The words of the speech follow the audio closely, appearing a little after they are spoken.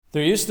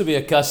There used to be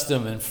a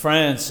custom in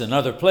France and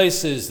other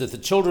places that the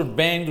children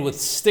banged with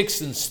sticks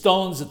and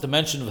stones at the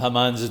mention of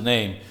Haman's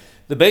name.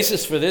 The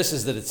basis for this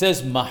is that it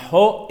says,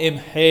 Maho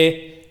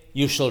imhe,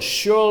 you shall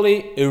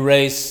surely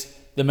erase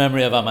the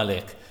memory of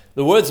Amalek.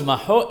 The words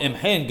Maho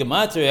imhe in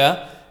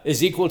Gematria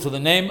is equal to the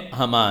name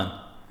Haman.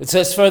 It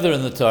says further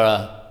in the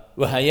Torah,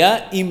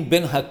 V'haya im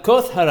ben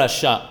hakoth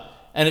harasha,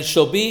 and it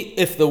shall be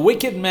if the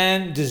wicked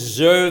man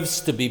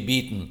deserves to be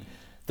beaten.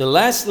 The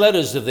last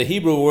letters of the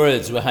Hebrew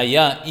words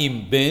V'haya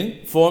im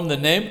bin form the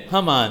name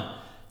Haman.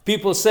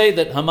 People say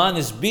that Haman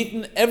is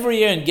beaten every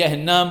year in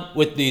Gehenna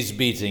with these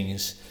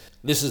beatings.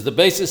 This is the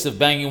basis of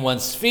banging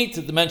one's feet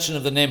at the mention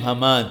of the name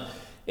Haman.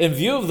 In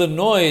view of the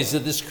noise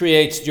that this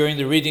creates during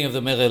the reading of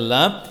the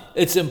Megillah,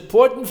 it's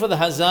important for the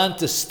Hazan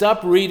to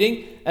stop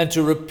reading and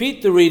to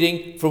repeat the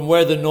reading from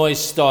where the noise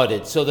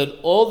started, so that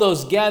all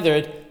those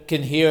gathered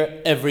can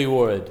hear every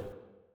word.